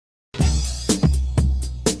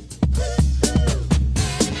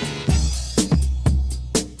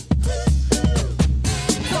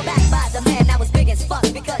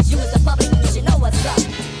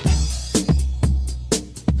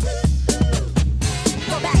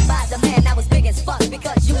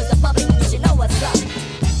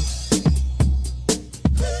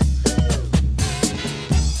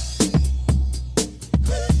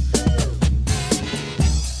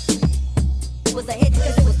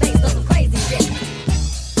faced with some crazy shit.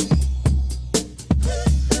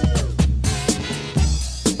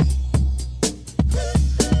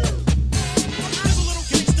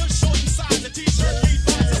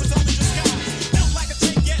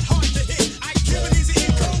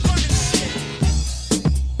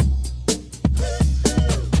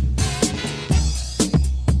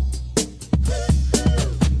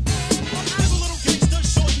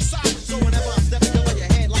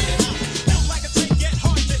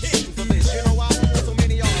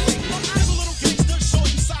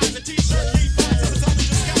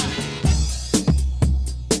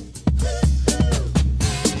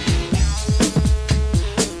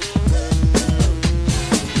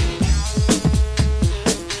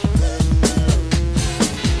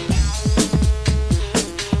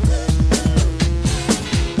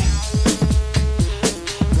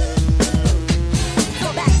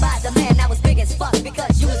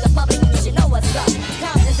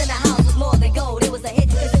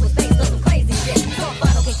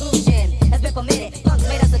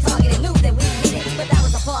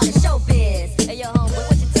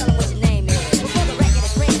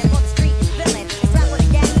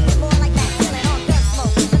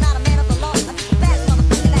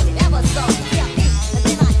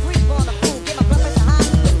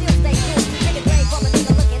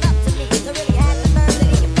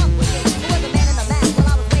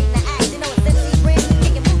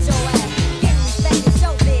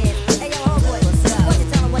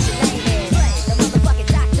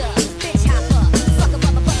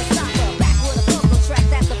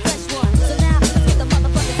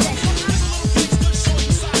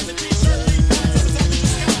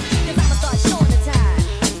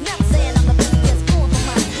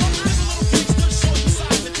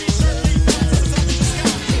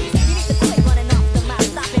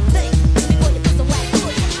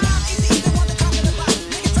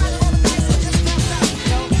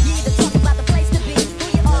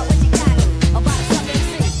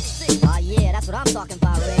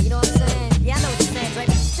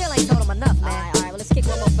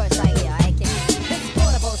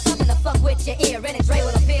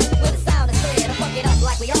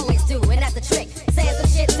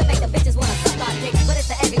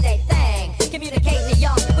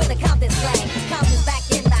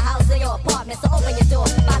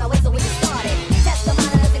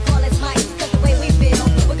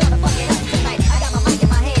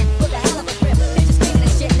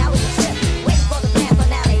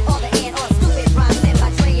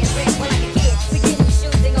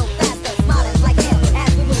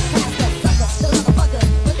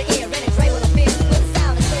 With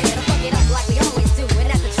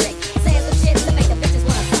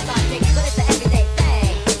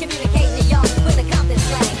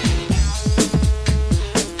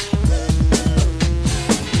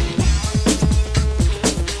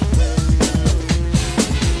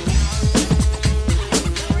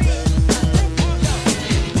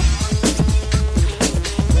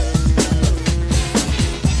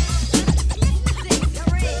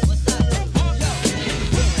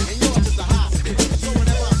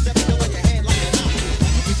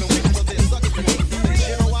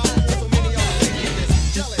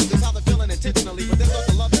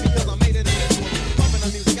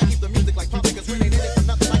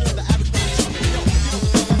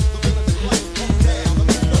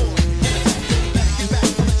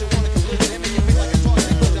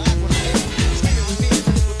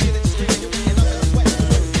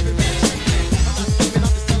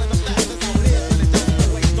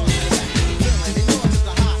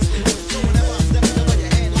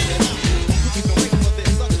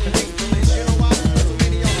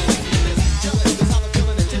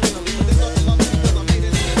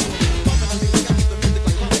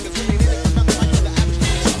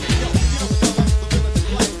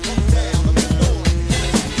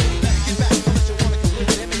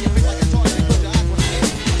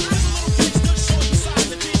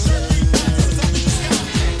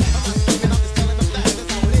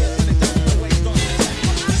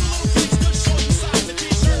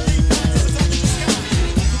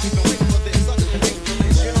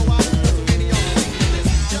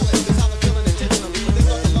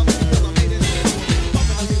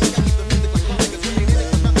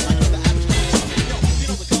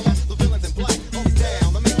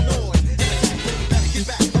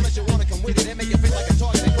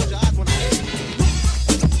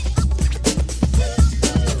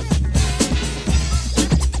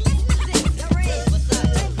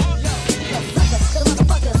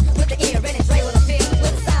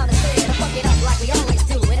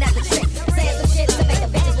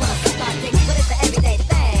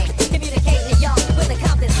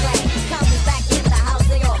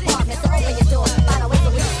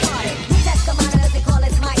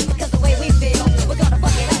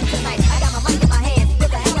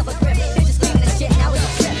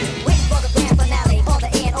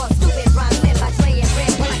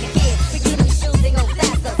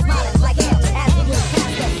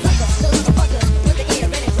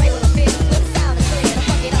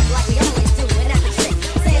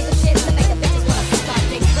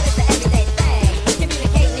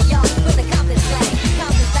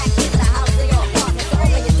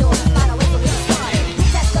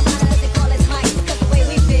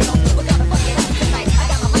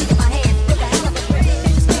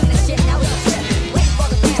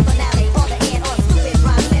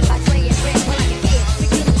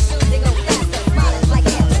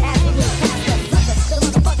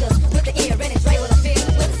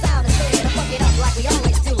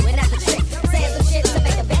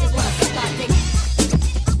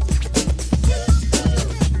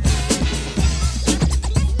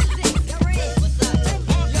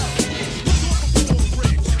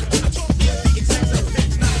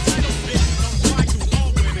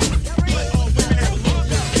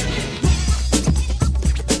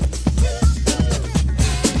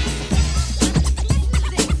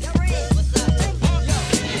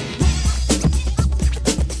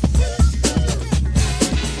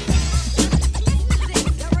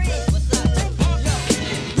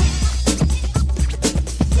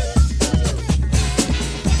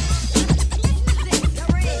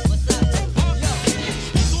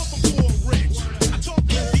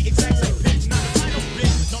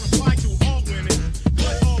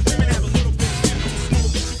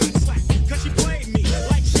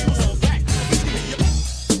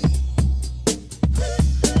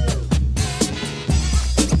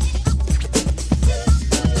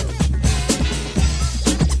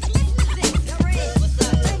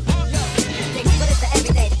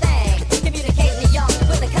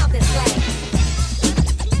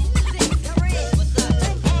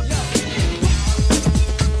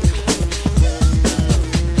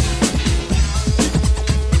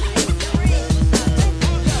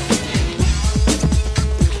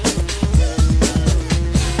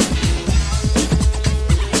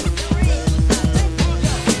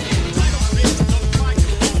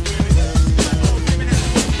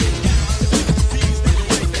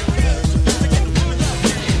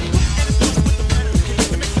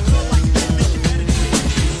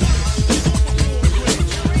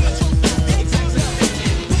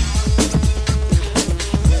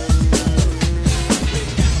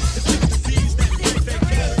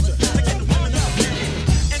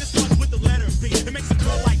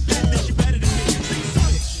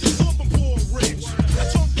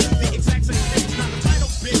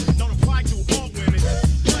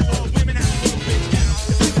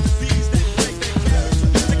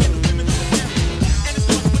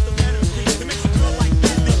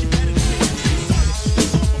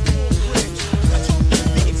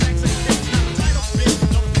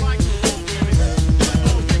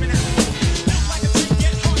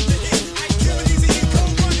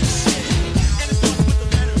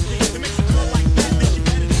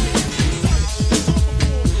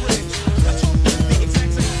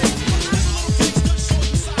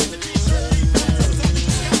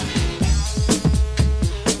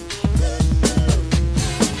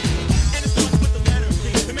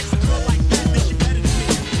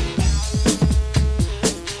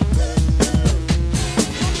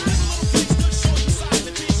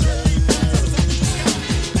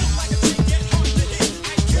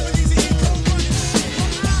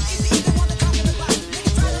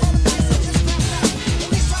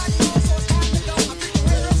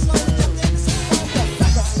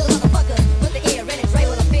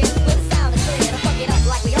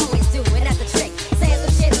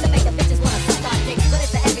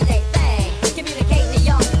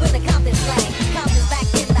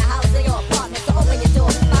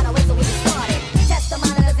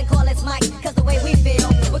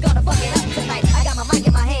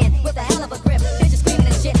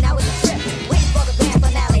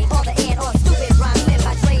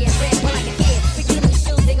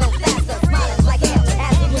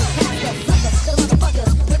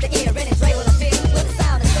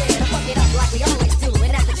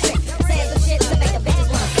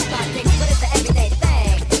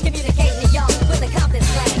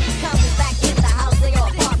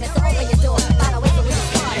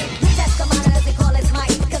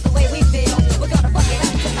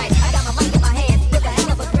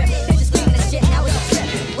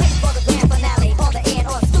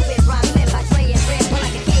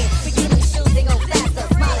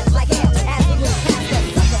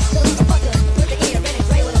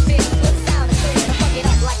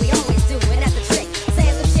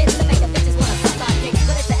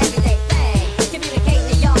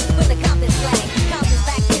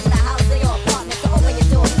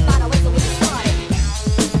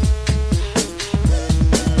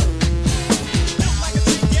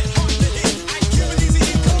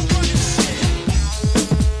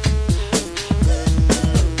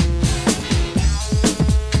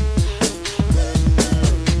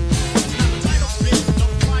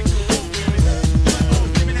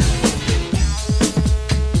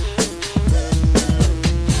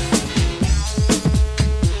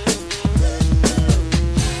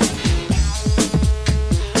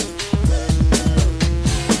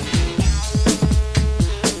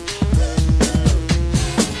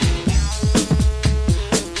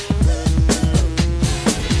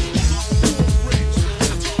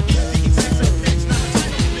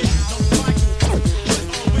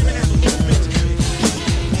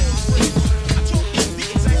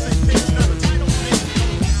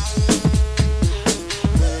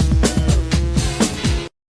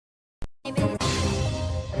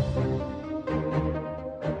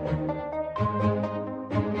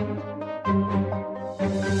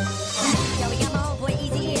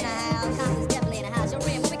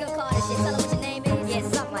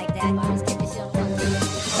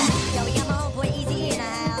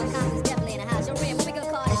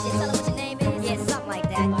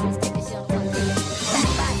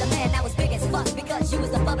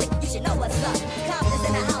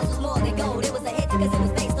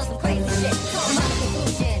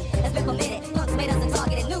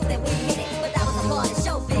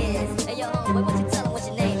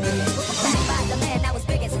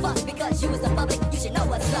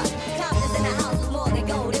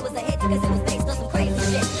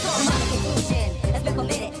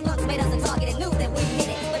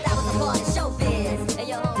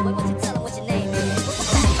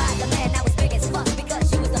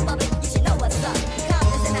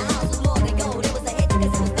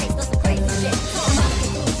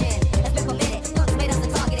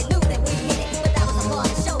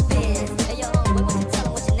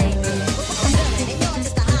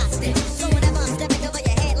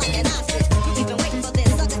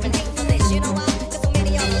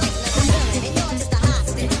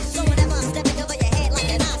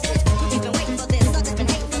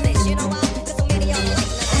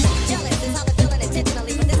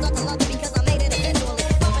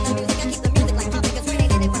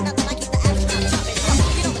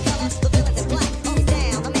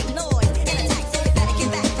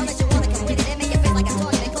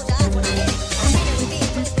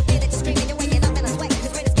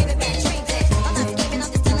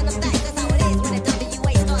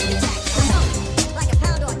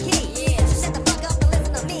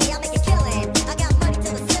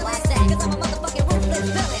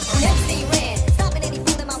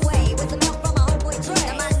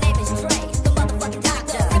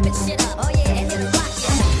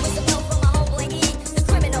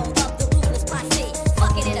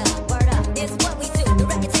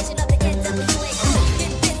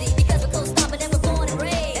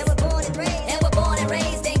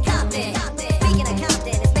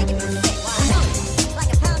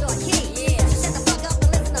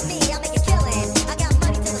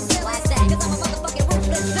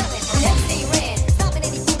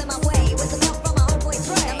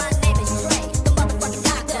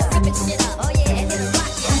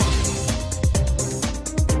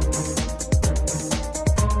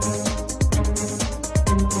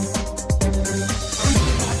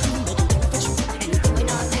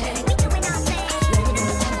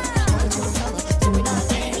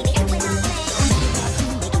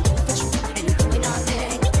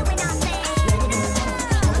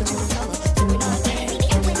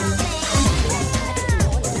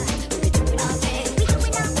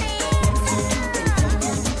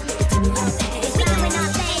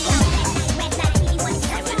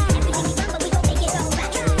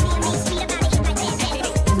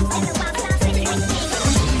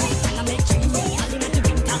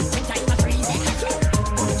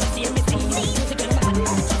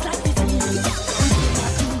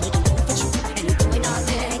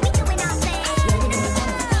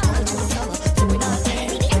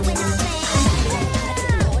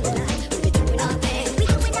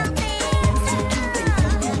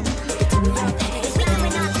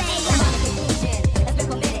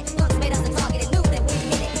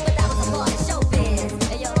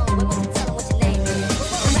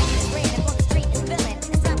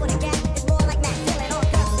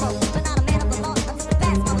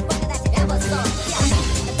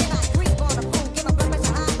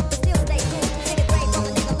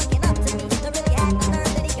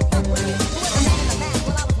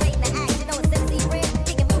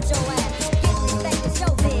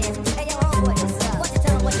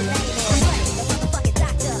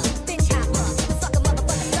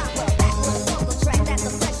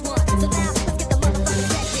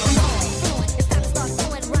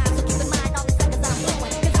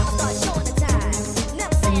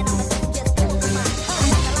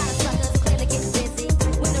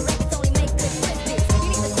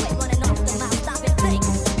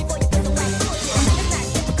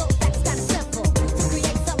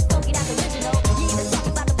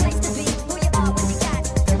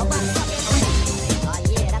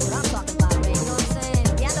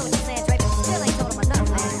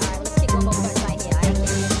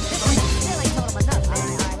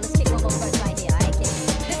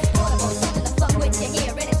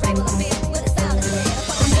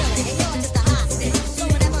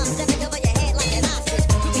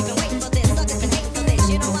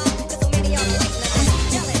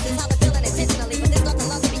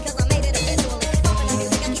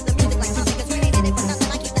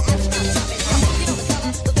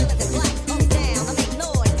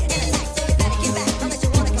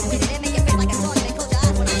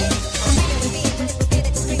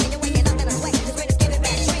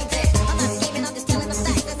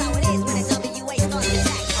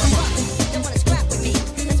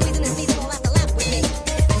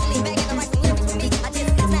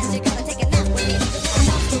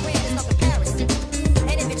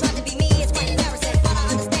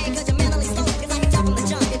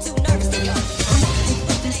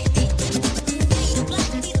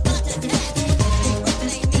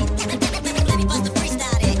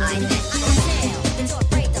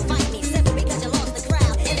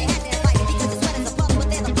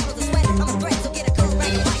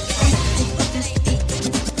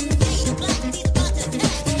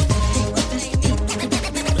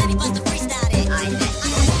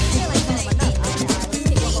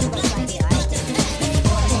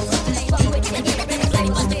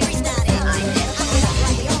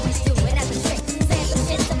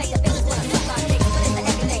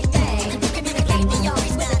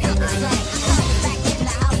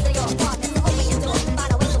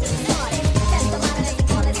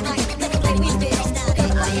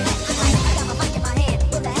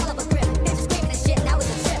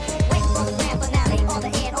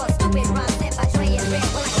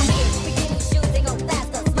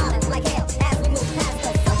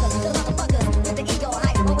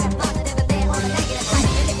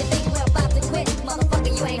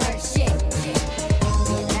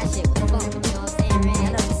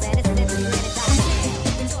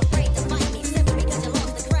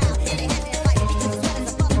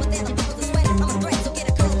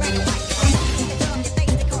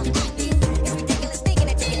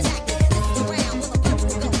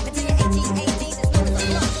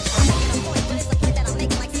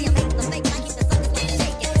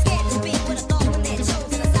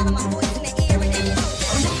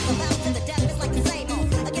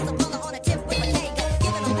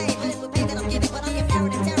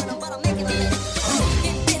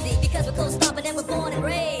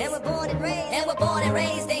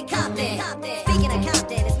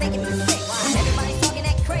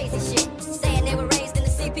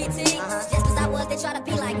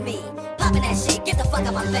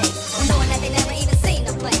my face, knowing that they never even seen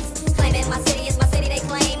the place. Claiming my city is my city, they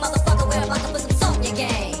claim. Motherfucker, we're about to put some salt in your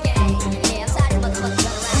game. Yeah, I'm tired of motherfuckers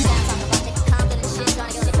running around town talking about they from Compton and shit,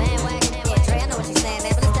 trying to get on the bandwagon. Yeah, Dre, I know what you're saying,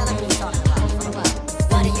 man, but let's tell them who you're talking about.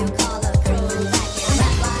 What do you call a crew that can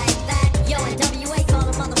rap like that? Yo, and WA call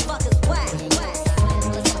them motherfuckers whack.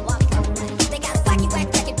 Listen, what we call them? They got a wacky whack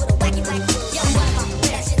record with a wacky whack crew. Yo, what about the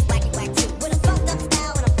that shit's wacky whack too? With a fucked up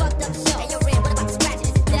style and a fucked up show. Hey, yo, Red, what about the scratching?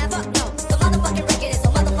 Is it deaf? No, the motherfucking record is so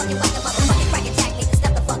motherfucking whack.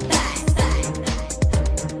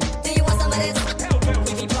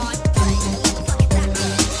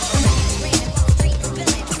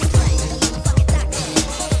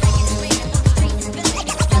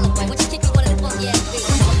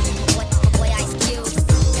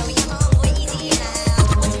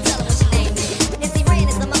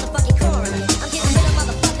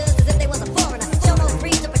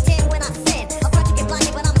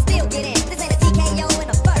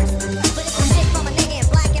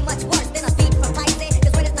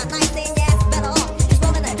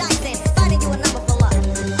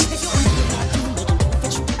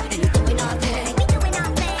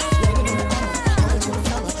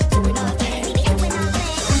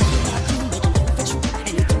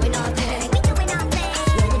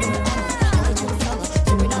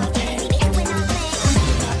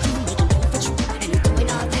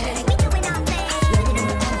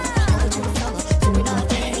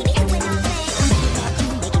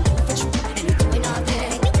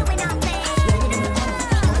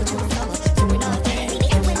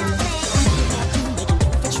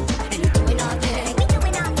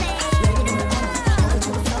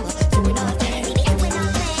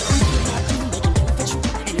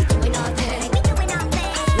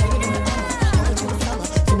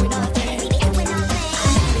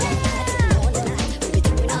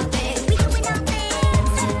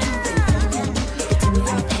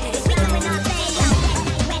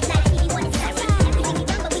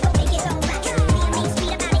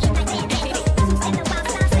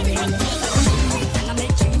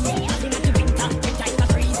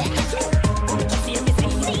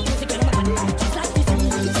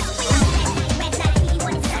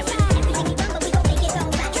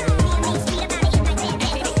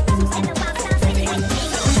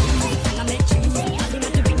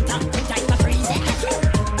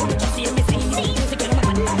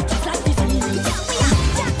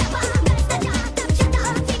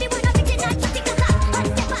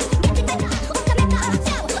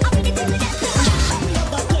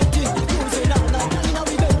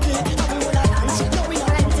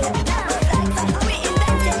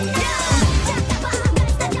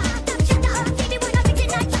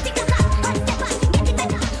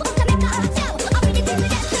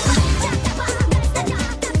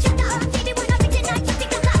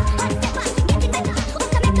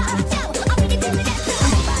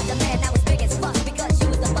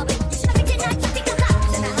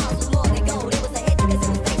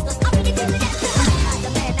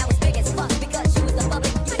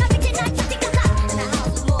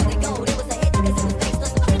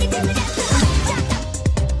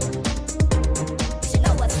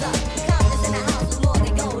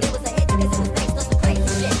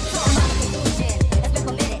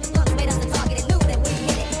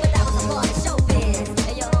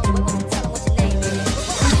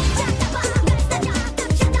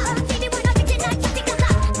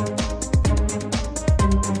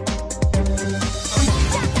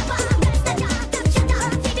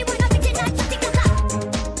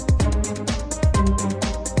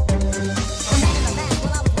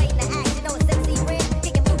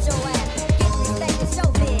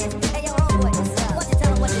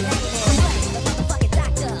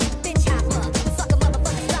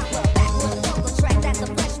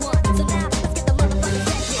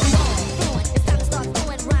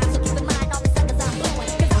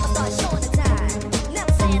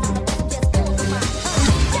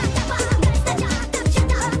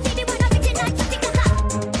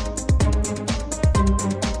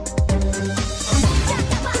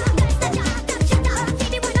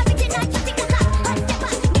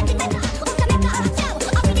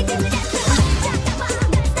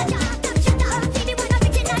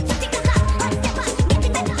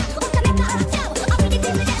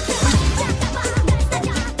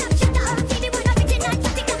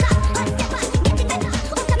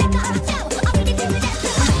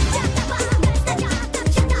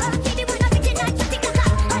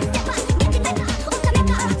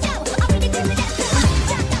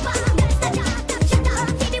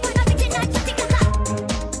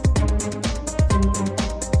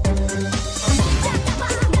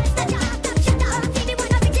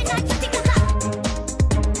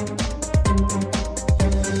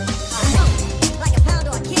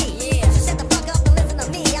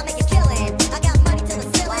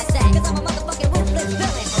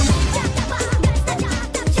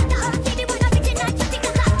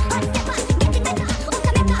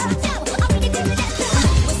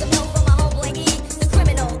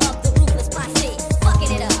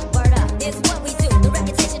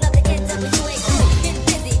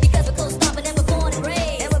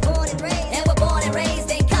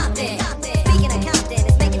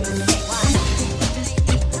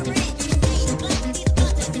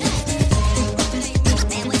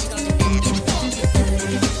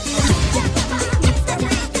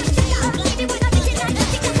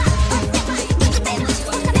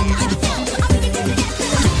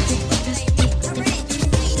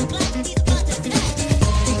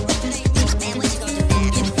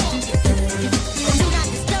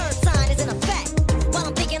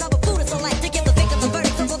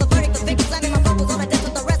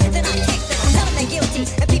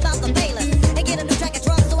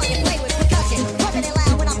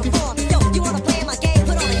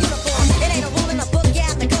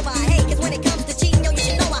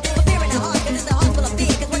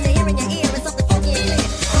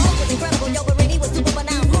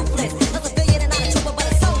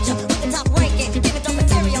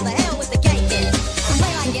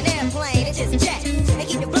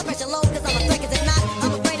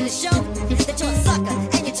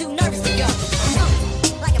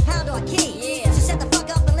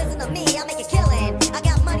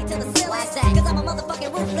 I'm a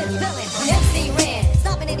motherfucking ruthless villain. MC Ren,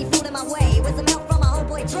 stopping any fool in my way with some help from my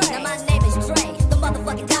homeboy Dre. Now my name is Dre, the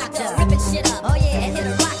motherfucking doctor, ripping shit up. Oh yeah, and here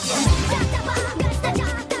to rock ya.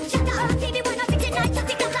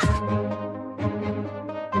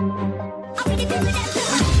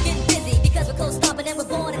 Getting busy because we're cold stomping and we're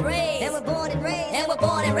born and raised. And we're born and raised. And we're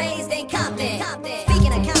born and raised in Compton.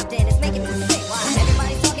 Speaking of Compton, it's making me sick.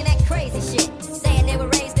 Everybody's talking that crazy shit, saying they were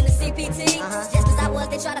raised in the CPT. Just as I was,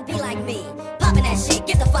 they try to be like me. Popping that shit,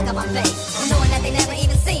 get the fuck out my face. Knowing that they never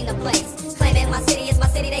even seen the place. Claiming my city is my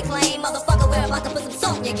city, they claim. Motherfucker, we're about to put some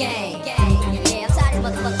salt in your game. Yeah, I'm tired of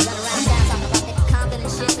motherfuckers running around town talking about they from Compton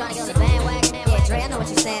and shit, trying to get on the bandwagon. Yeah, Dre, I know what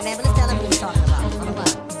you're saying, man, but let's tell them what you're talking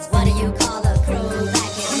about. What do you call a crew that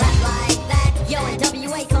can rap like that? Yo, in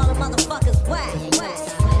WA call them motherfuckers whack.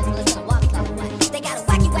 Listen to why we call them whack. They got a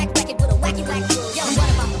wacky whack record with a wacky whack crew. Yo, what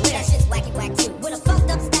about the lyrics? That shit's wacky whack too. With a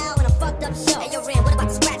fucked up style and a fucked up show. Hey, yo, Ren, what about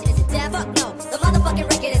the scratching? Is it deaf? Fuck no. The motherfucking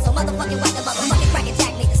record is so motherfucking whack. The motherfucking cracker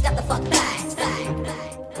jack need to step the fuck back.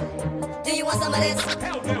 Do you want some of this?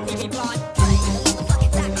 Hell no. Give me blood.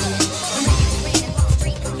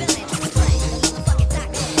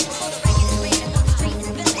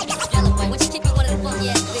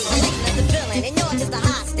 And you're just a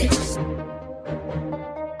hostage.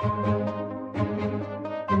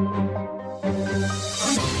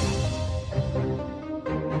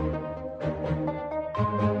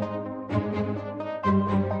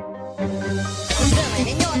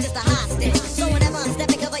 And you're just a hostage. So whenever I'm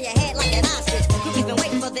stepping over your head like an ostrich, you've been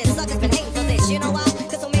waiting for this, suckers been hating for this. You know why?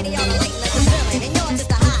 Cause so many y'all are late like the villain. And you're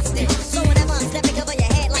just a hostage. So whenever I'm stepping over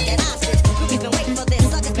your head like an ostrich, you've been waiting for this,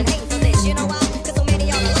 suckers been hating for this. You know why? Cause so many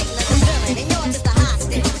y'all are late like the villain. And you're just a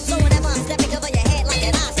hostage. So whenever I'm stepping over your head like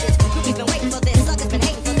an ostrich, you've been waiting for this, suckers been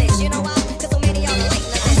hating for this. You know why? Cause so many y'all are late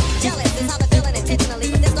like this. Jealous is how they're feeling intentionally,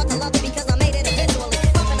 but this not to love it because I made it eventually.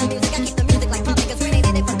 Pumping the music, I keep the music like pumping, cause Ren ain't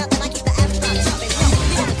in it for nothing. I keep the astronaut jumping. Yo,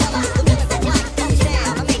 you know the color, the villains are black. Always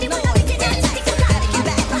down, I make noise. Gotta get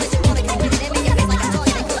back, promise you wanna get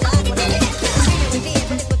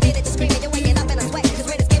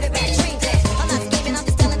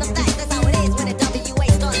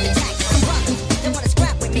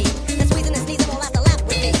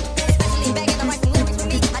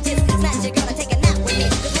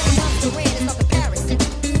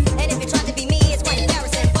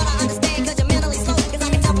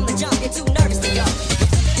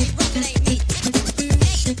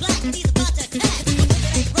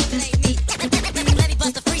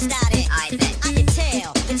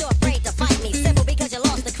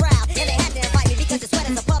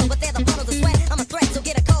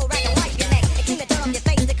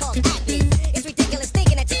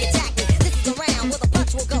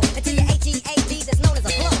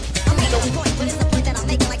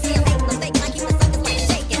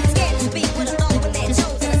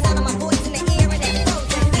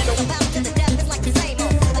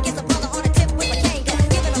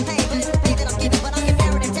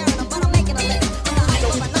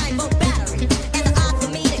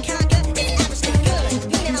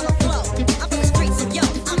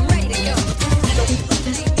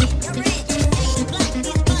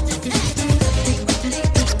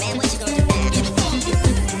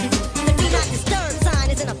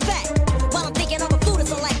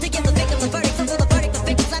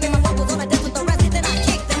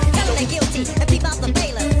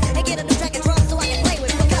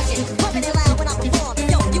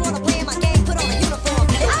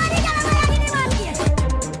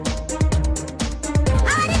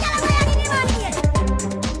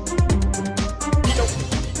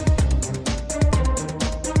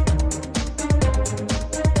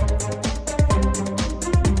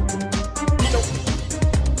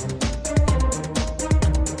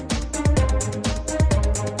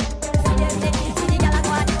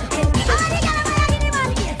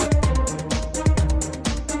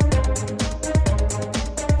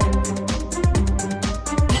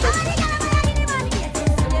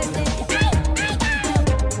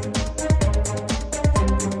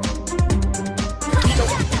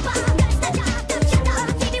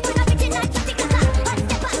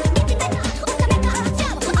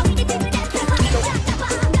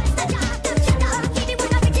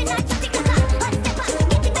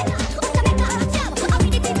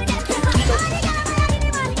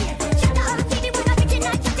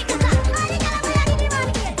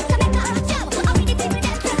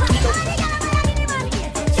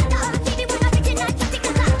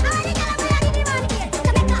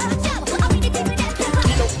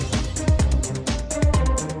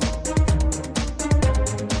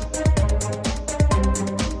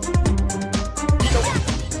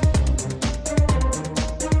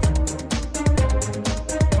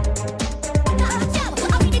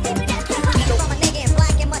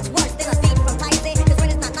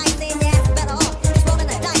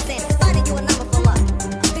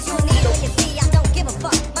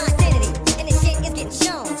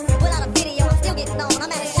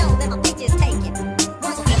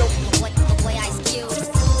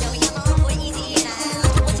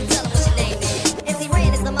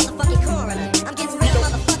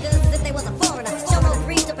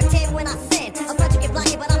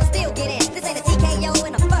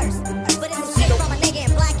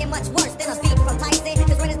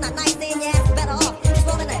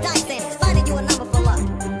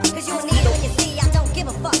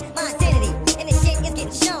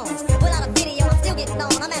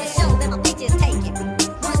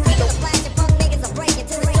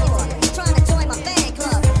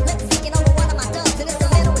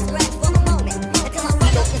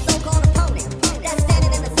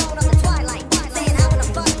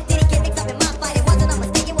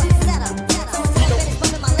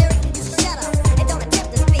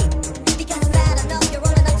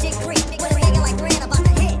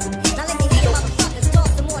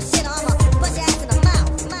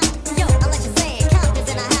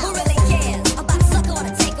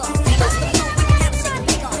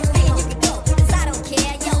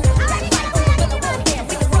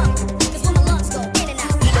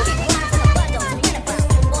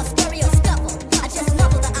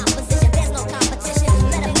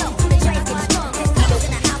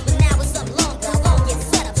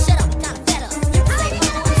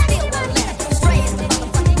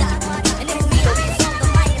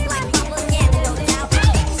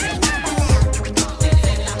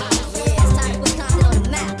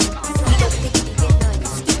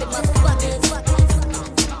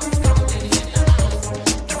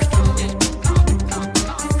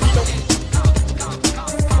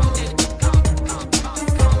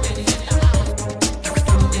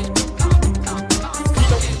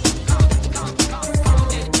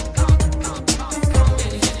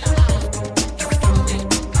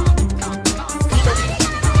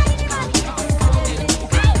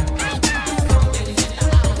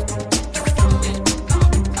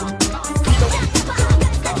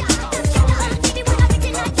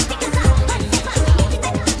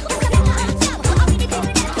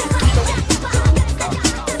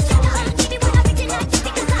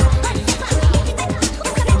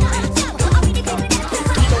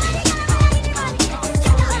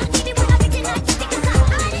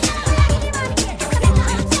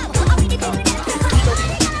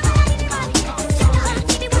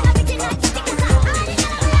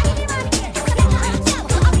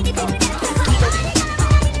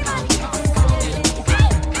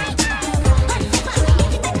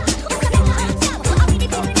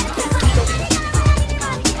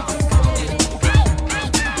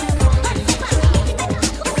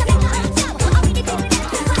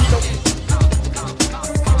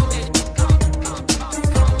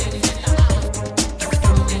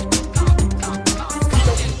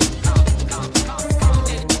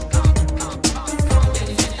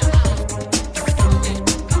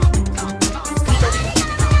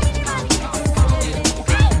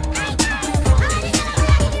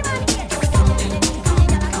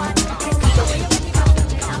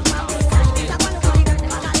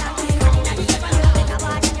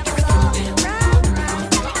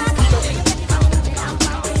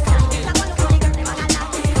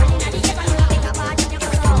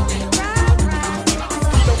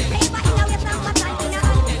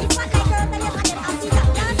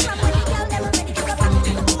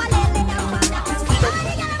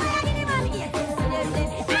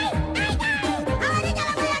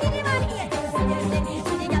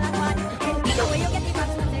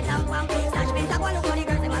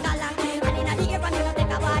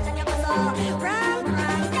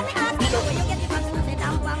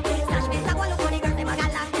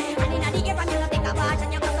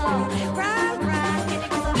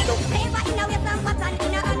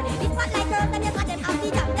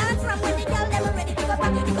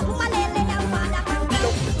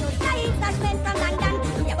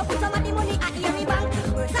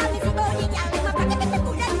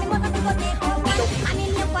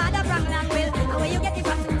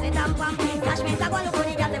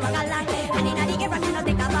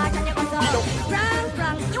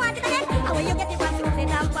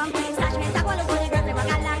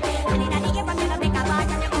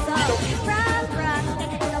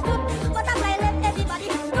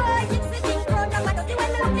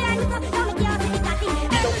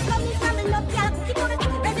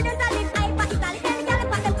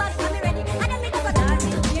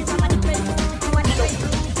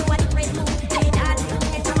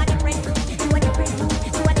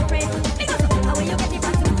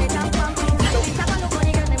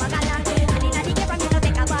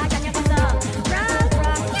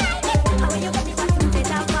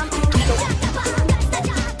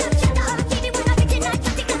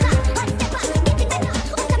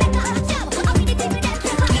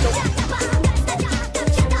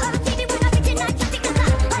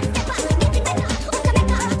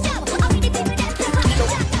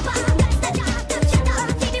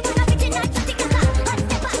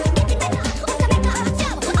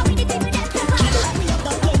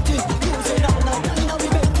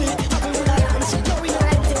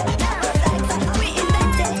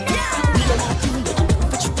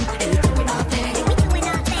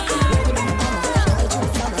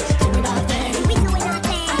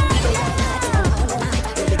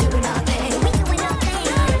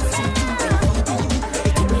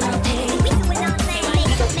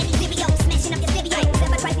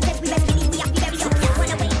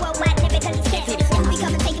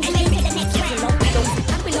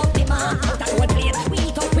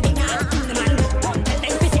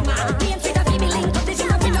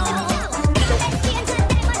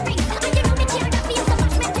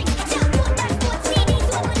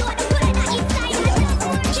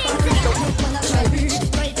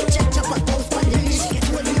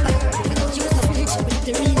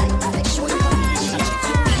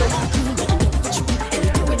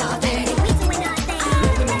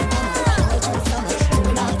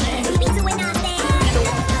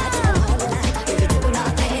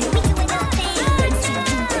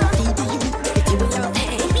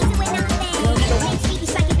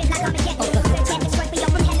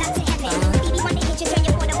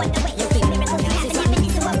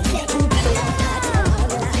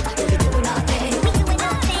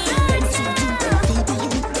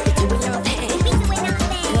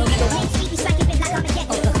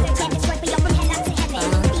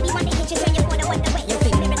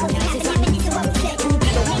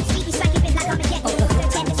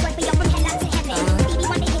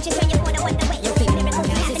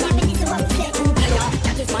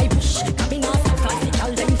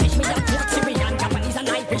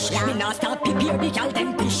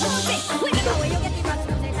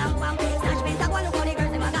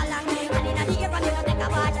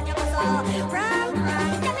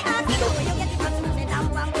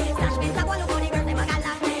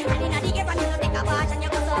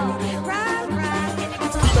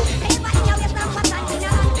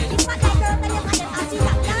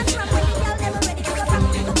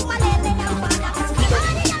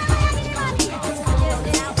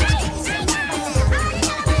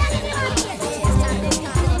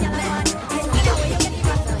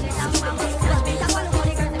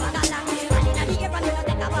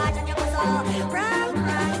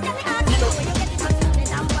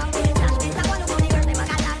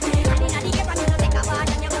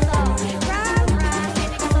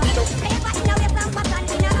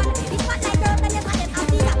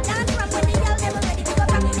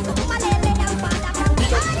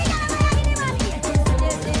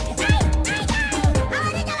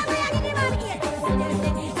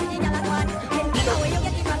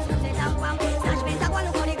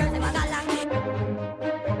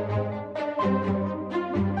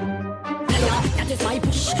is my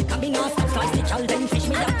wish. Come in, stop slice the gal them fish.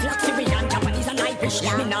 Me that black Syrian, Japanese and Irish.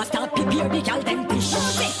 Me nah stop prepare the gal them fish.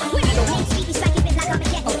 When I don't need sweetie, strike it like I'm a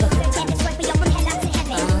jet. Ten is worth for you from hell up to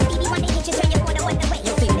heaven. Baby, one day hit you, turn your quarter one way.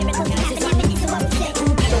 Your favorite miracles can happen, happen, this is what we say.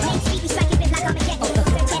 Need sweetie, strike it like I'm a jet.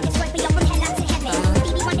 Ten is worth for you from hell up to heaven.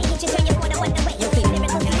 Baby, one day hit you, turn your quarter one way. Your favorite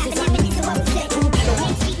miracles can happen, happen, this is what we say.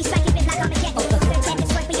 Need sweetie, strike it like I'm a jet. Ten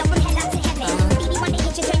is worth for you from hell up to heaven. Baby, one day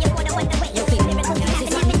hit you, turn your quarter one way. Your favorite miracles can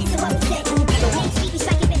happen, happen, this is what we say. Need sweetie,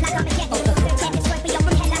 strike it like I'm a jet. Ten is worth for you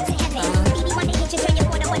from hell up to heaven. Baby, one day hit you, turn your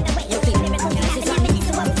quarter one way. Your favorite miracles can happen, happen, this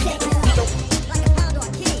is what we say. Like a pound or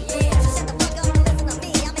a key, yeah. Shut the fuck up and listen to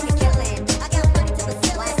me. I make a killing. I got money to the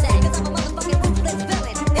ceiling. Cause I'm a motherfucking ruthless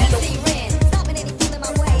villain. MC Ren, stopping any fool in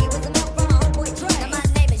my way. With some help from my homeboy Dre. Now my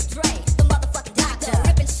name is Dre, the motherfucking doctor.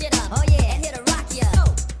 Ripping shit up, oh yeah, and here to rock ya.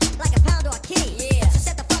 Like a pound or a key, yeah. So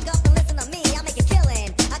shut the fuck up and listen to me. I make a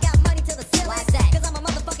killing. I got money to the ceiling. Cause I'm a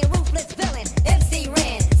motherfucking ruthless villain. MC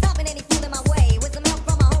Ren, stopping any fool in my way. With some help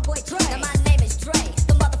from my homeboy Dre. Now my name is Dre,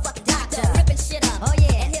 the motherfucking doctor. Ripping shit up, oh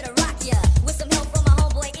yeah, and here to rock ya. With some help from my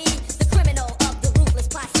homeboy E, the criminal of the ruthless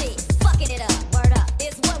posse. Fucking it up, word up,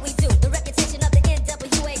 is what we do. The reputation of the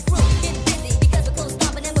NWA crew. Get busy because we're close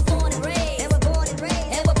stopping and we're born and raised. And we're born and raised.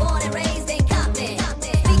 And we're born and raised in Compton.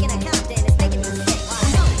 Speaking of Compton, it's making me sick.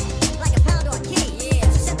 Like a pound or a key, yeah.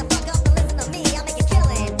 So shut the fuck up and listen to me. I make a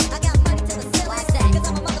killing. I got money to the ceiling. Cause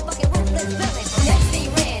I'm a motherfucking ruthless villain. MC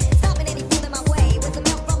Ren, stopping any fool in my way. With some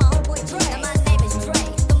help from my homeboy Dre. Now my name is Dre,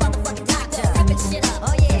 the motherfucking doctor. Ripping shit up,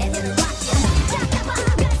 oh yeah, and here to rock ya.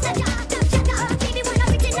 Baby, when I'm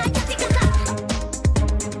reaching, I got to get up.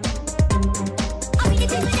 I'll be the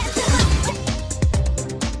king of that sugar.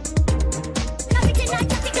 When I'm reaching, I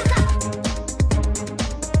got to get up.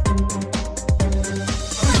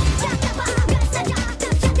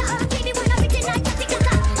 Baby, when I'm reaching, I got to get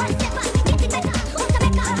up. One step up, get it better, won't come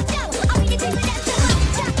back up. I'll be the king of that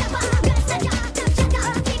sugar.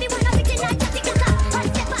 Baby, when I'm reaching, I got to get up. One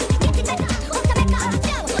step up, get it better, won't come back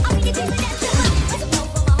up. I'll be the king of that sugar. With some help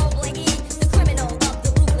from my homeboy E, the criminal of the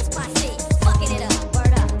ruthless posse. Fucking it up,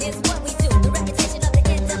 word up, is what we do. The reputation of the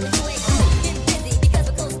NWA crew. Get busy because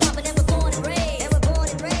we're close stopping and we're born and raised. And we're born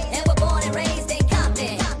and raised. And we're born and raised in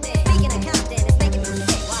Compton. Speaking of Compton, it's making me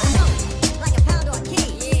sick. Like a pound or a key,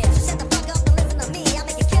 yeah. So shut the fuck up and listen to me. I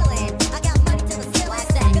make a killing. I got money to the ceiling.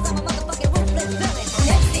 Cause I'm a motherfucking ruthless villain.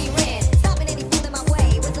 MC Ren, stopping any fool in my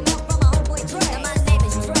way. With some help from my homeboy Dre. Now my name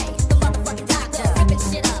is Dre, the motherfucking doctor. Ripping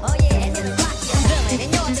shit up, oh yeah, and here to rock ya. Villain, and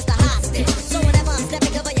you're just a hostage. So whenever I'm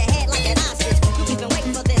stepping over your head like an ostrich, you've been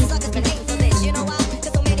waiting for this, suckers been hating for this. You know why?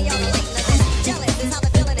 Cause so many y'all relating to this. Jealous is how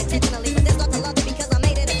they're feeling intentionally, but this not to love it because I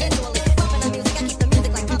made it eventually. Pumping the music, I keep the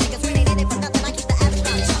music like pumping. Cause we ain't in it for nothing, I keep the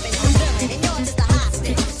abstract jumping. Villain, and you're just a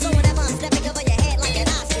hostage. So whenever I'm stepping over your head like an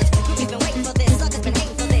ostrich, you've been waiting for this, suckers been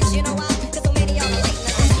hating for this. You know why? Cause so many y'all relating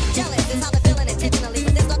to this. Jealous is how they're feeling intentionally,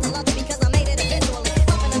 but this not to love it because I made it eventually.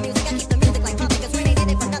 Pumping the music, I keep the music like pumping. Cause we ain't in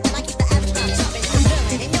it for nothing, I keep the abstract jumping.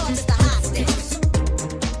 Villain, and you're just a hostage.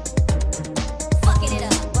 Fucking it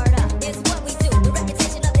up, word up, is what we do. The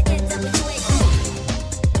reputation of the NWA crew.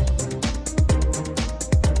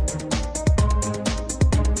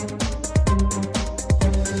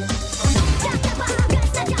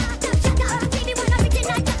 Baby, when I'm reaching,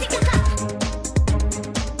 I got to get up.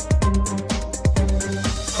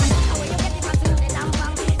 How will you get it from Tuesday down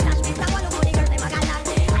from? Slash me, someone who body girls, they magalang.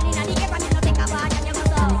 And in a dig from you, no take a watch and you go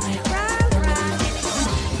so. Round, baby, go so.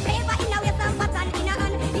 Paper in a way, some pattern in a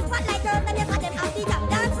hand. It's what like girls and you got them out the jam.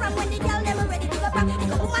 Dance from when the girl them ready to go from. They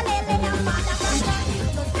go umalele and father from sun.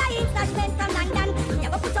 So sky in slash men from London.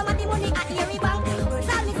 Never put some of the money at Erie Bank. Girls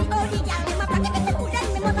all me see all the girl them a prank. If they put them,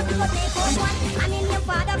 me must have to go take out one. I mean your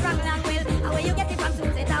father from Langwell. How will you get it from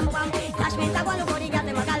Susie Tambam? Slash men, someone who body girls,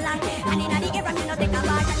 they magalang. And in a dig from you, no take a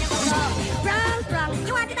watch and you go so. Brown.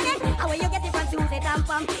 You want it again? How will you get it from Susie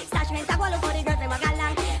Tambam? Slash men, someone who body girls, they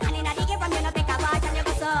magalang. And in a dig from you, no take a watch and you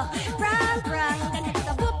go so. Brown. Then it's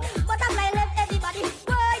a boop. Butterfly left everybody.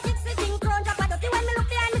 Boy, gypsy sing, crown, drop a dirty. When me look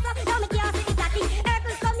behind me, so now me can't see the tatty.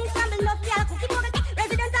 Hercules coming, scramble, love, girl, cookie, more cake.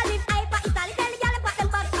 Residential live, hyper, Italy. Tell the girl, pack them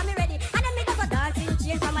bags, and me ready. And then me go for dancing,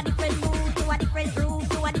 change from a different mood to a different groove,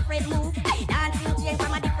 to a different move. Dancing, change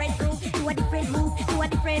from a different groove to a different move, to a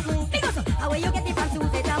different move. Because how will you get it from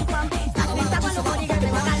Tuesday down from? Start with someone who body girls,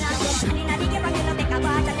 they magalang. And in a dig from you, no take a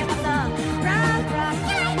watch and you go so. Brown.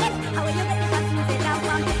 You like it? How will you get it from Tuesday down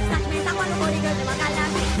from? Start with someone who body girls, they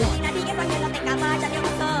magalang. And in a dig from you, no take a watch and you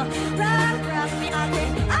go so. Brown. Me all day.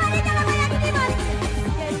 All the girls are like the money.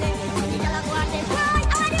 Yes, the girls are going there. Why?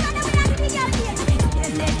 All the girls are like the girls here.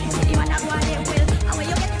 Yes, the one that go on there will. How will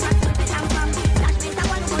you get it from Tuesday down from? Start with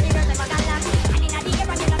someone who body girls, they magalang. And in a dig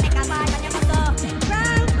from you, no take a watch and you go so.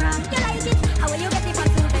 Brown. You like it? How will you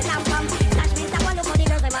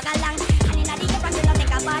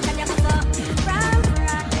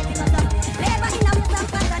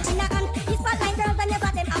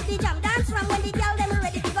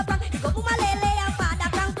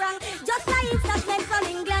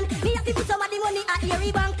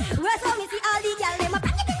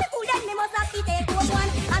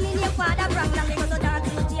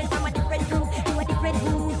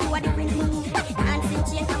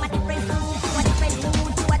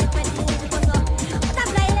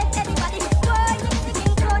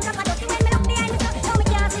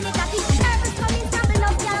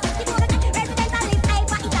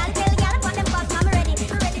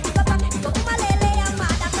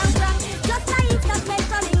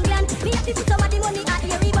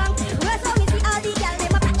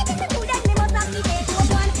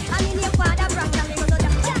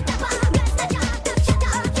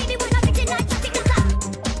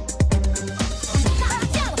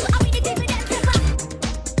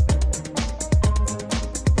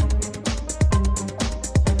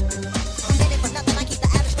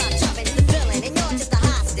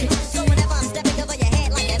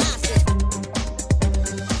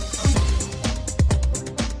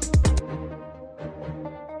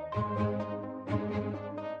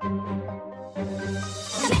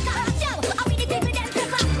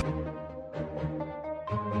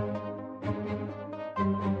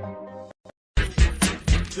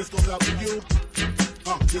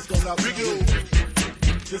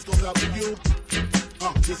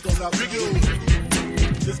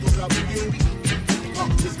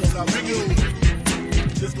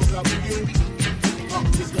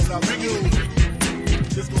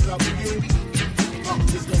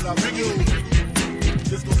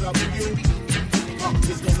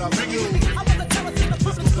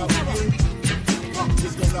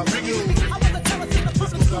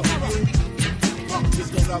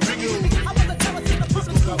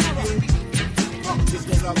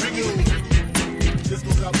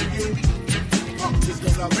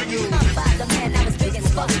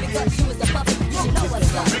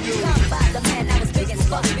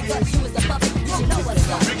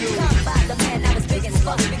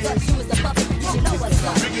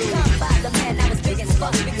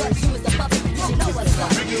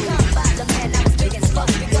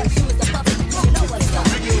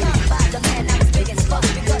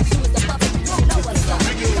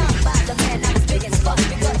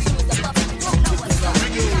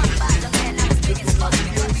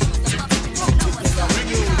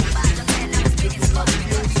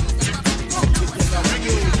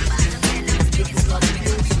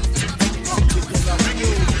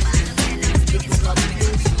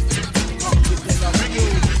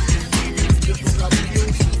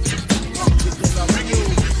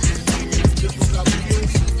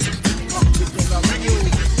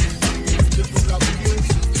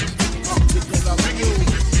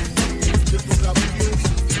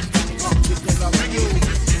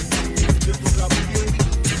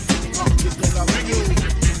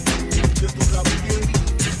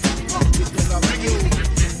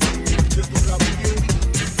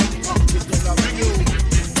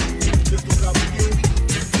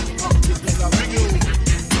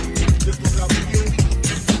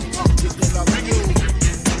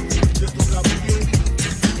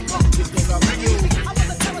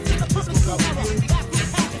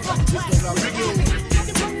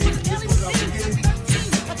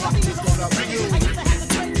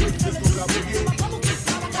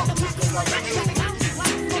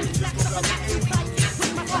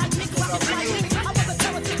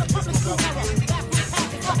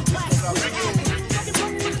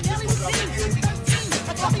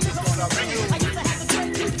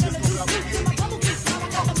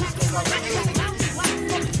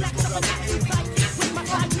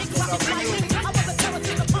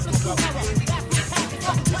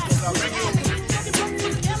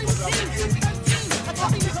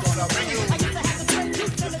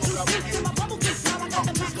Bring you.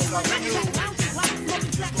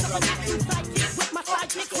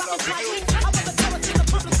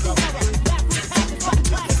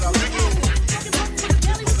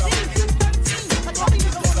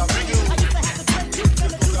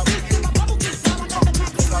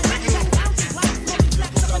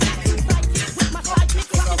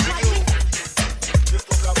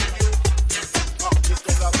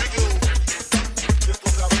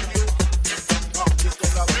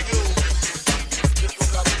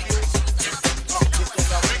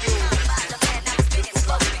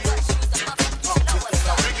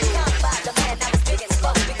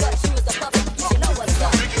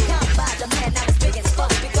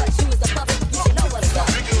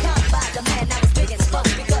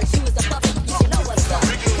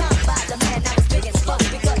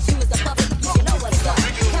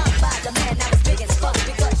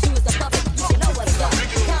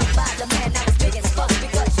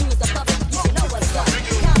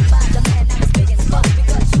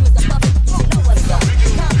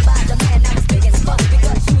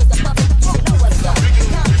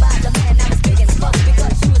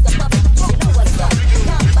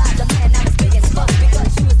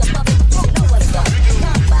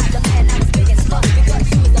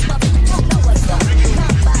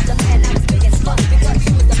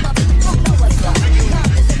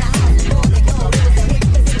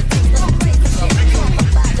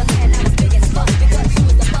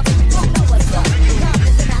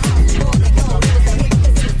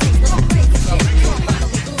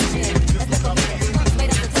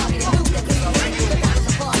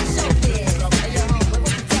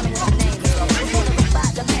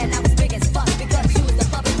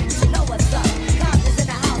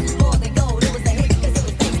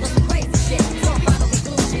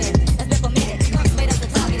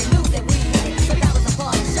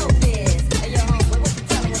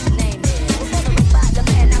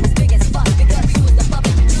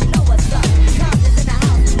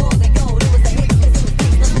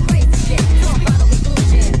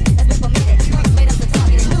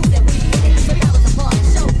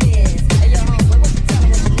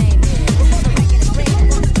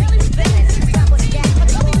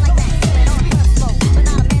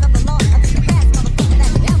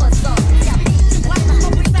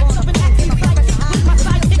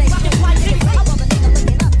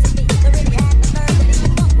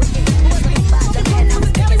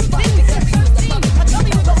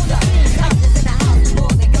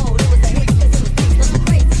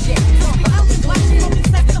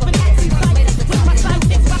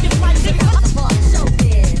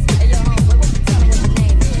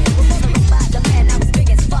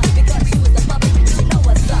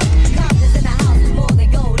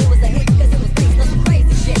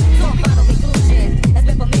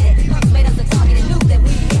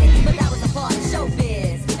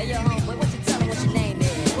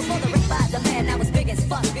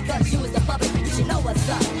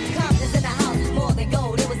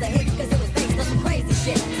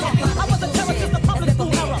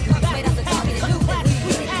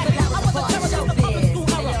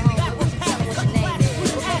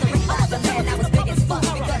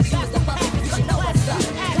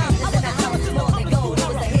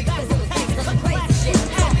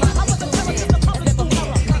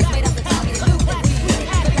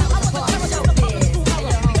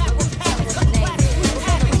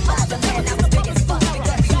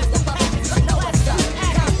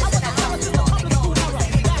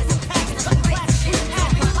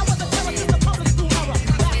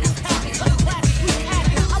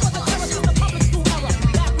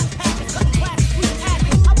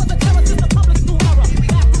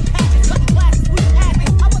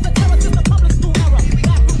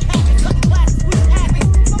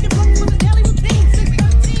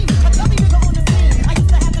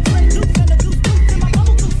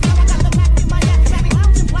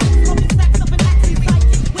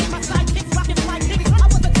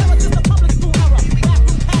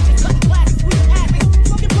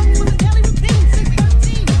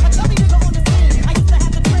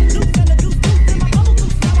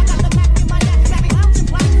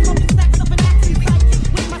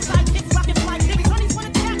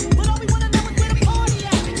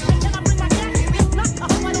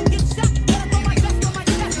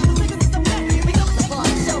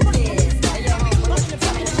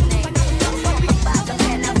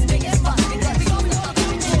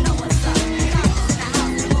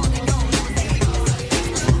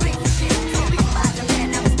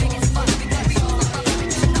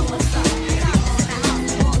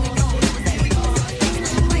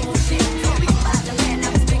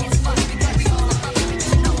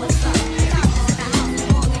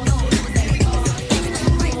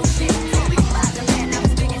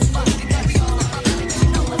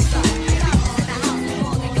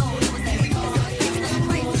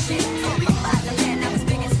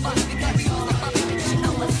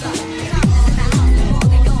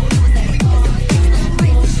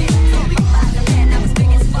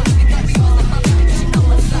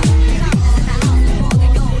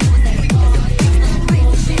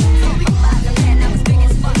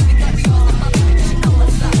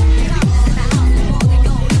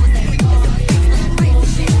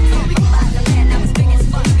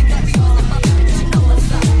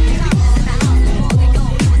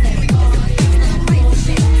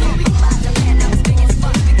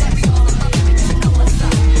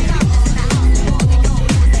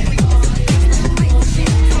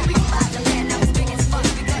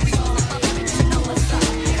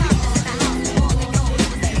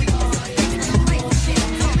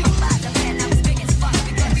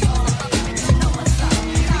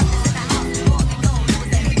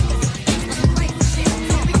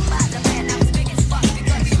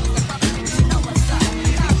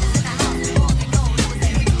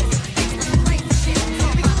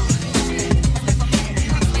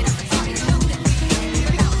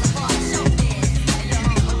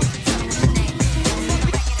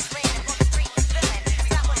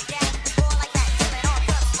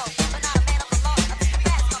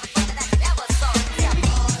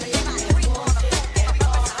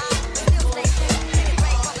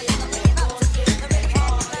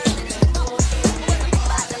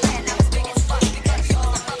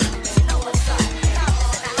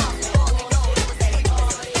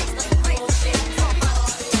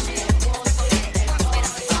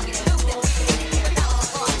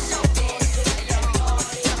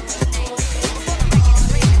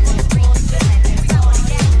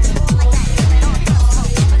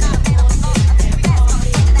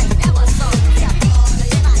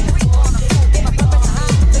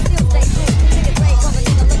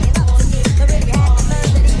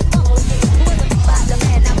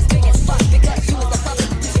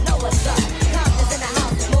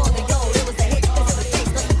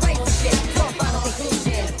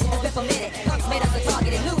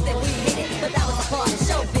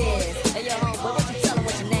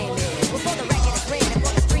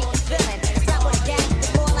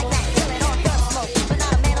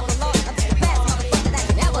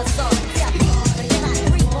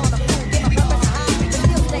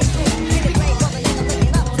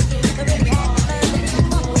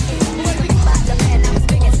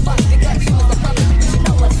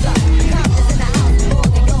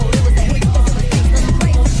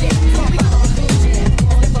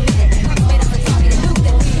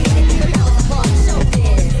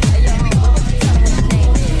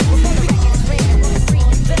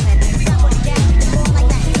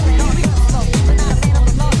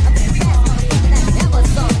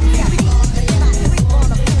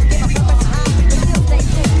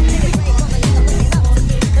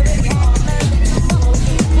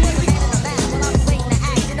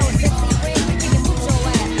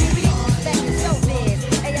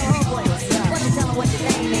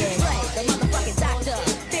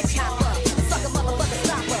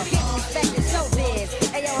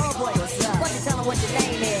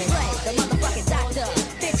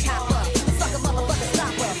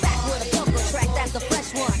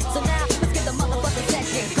 on. So now let's get the motherfucking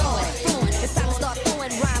session going. It's time to start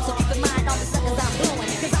throwing rhymes, so keep in mind all the suckers I'm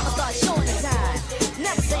blowing. Cause I'ma start showing the time.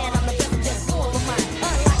 Never saying I'm the best, I'm just going for mine.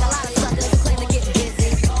 Unlike a lot of suckers who claim to get busy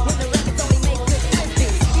when the records only make good 50.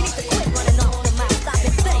 You need to quit running off the mouth, stop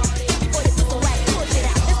and think before you put some whack bullshit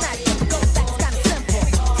out. It's not difficult, in fact it's kinda simple.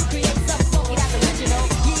 To create something funky that's original,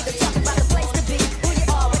 you either talking about the place to be, who you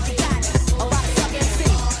are, what you got, or about to suck MC.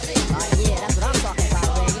 Oh yeah, that's what I'm talking about,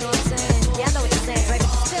 man. You know what I'm saying? Yeah, I know what you're saying, Dre, but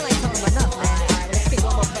you still ain't talking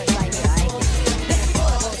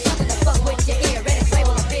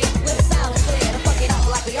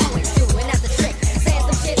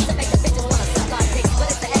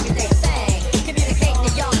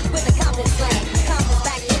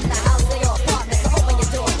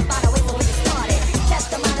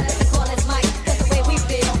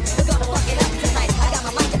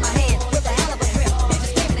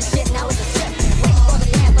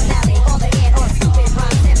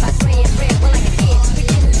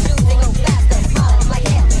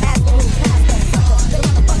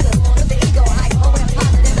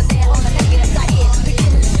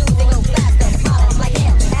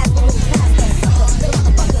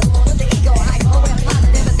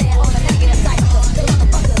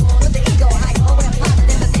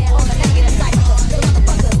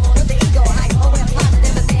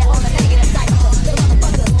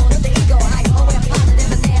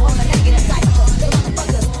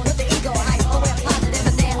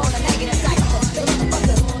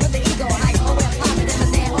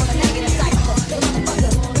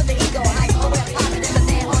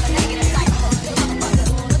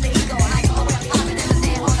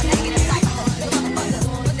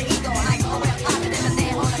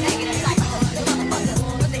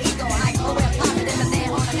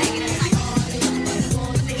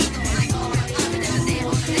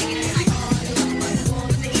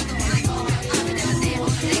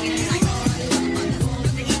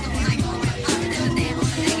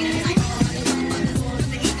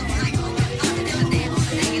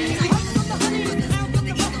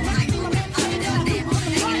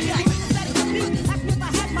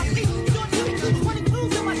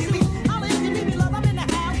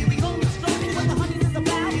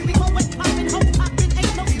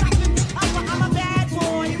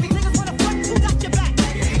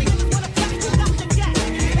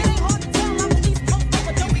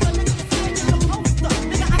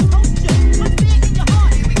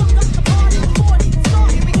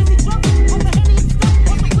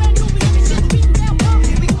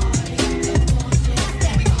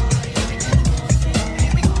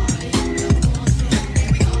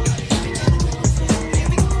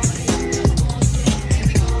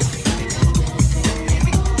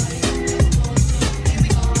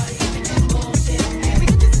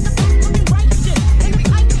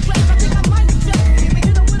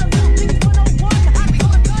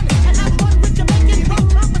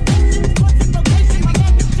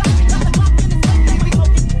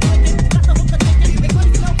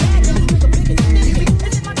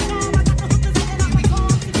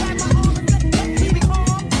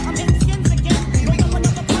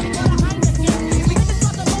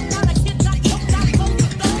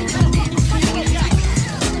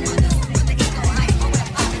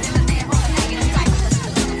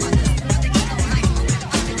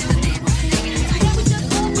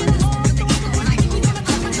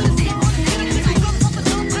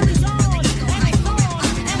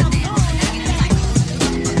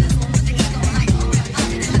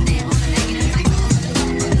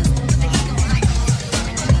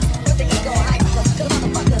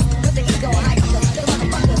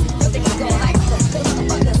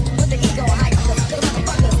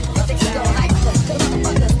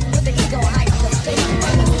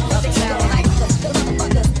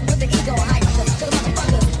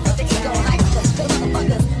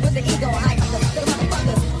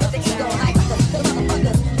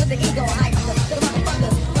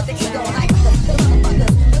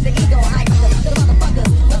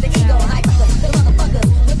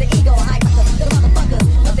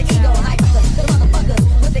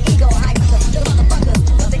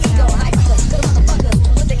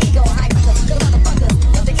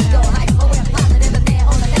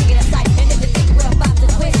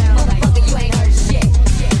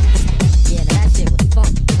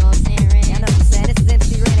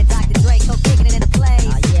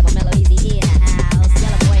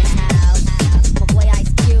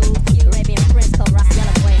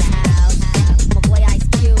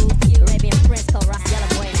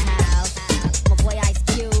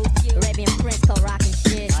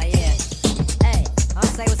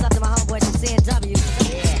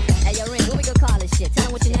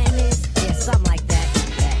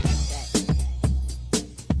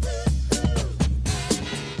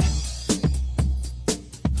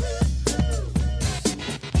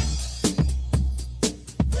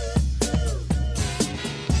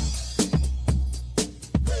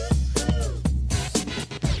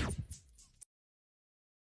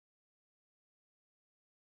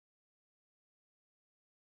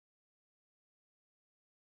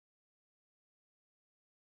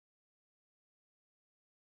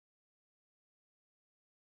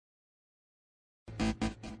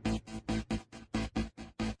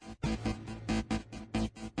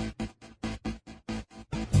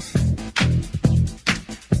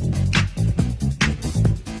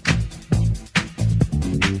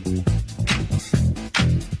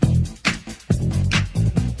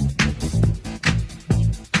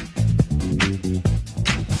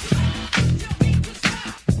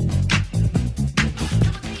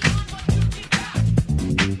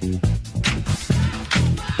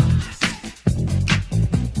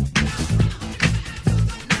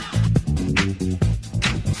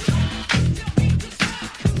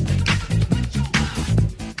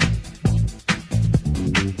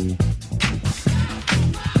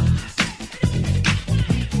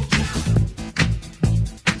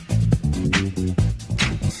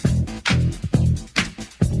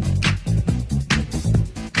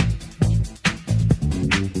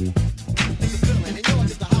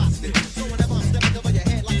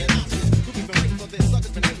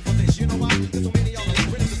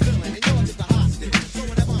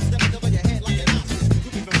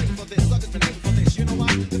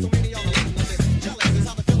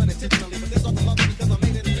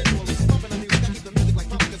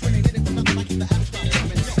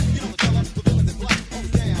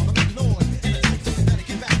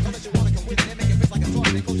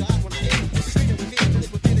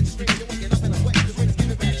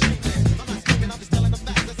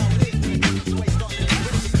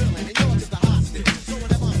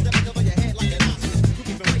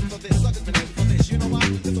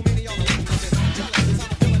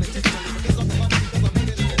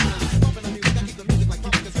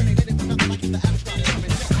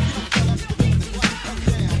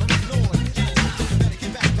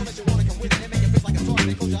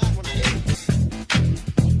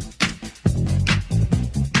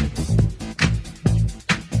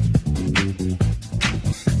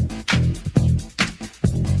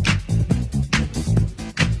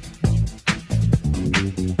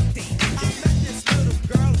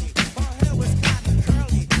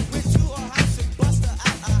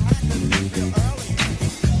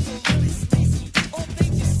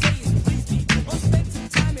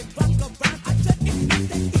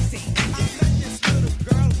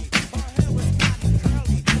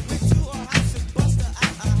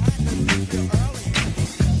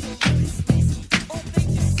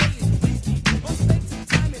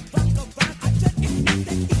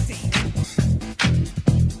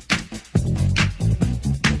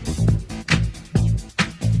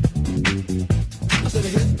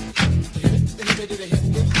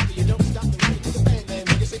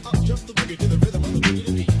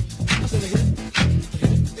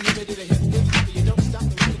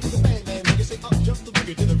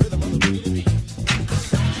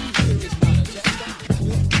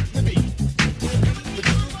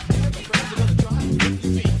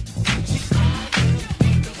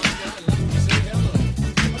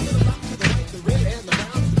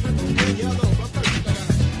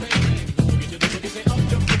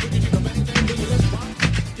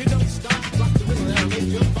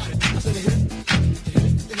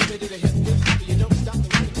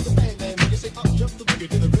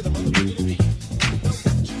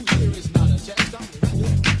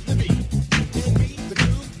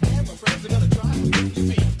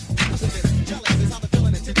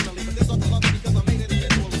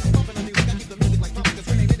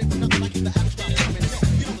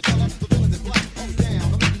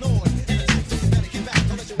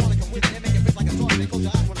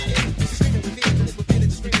forgot.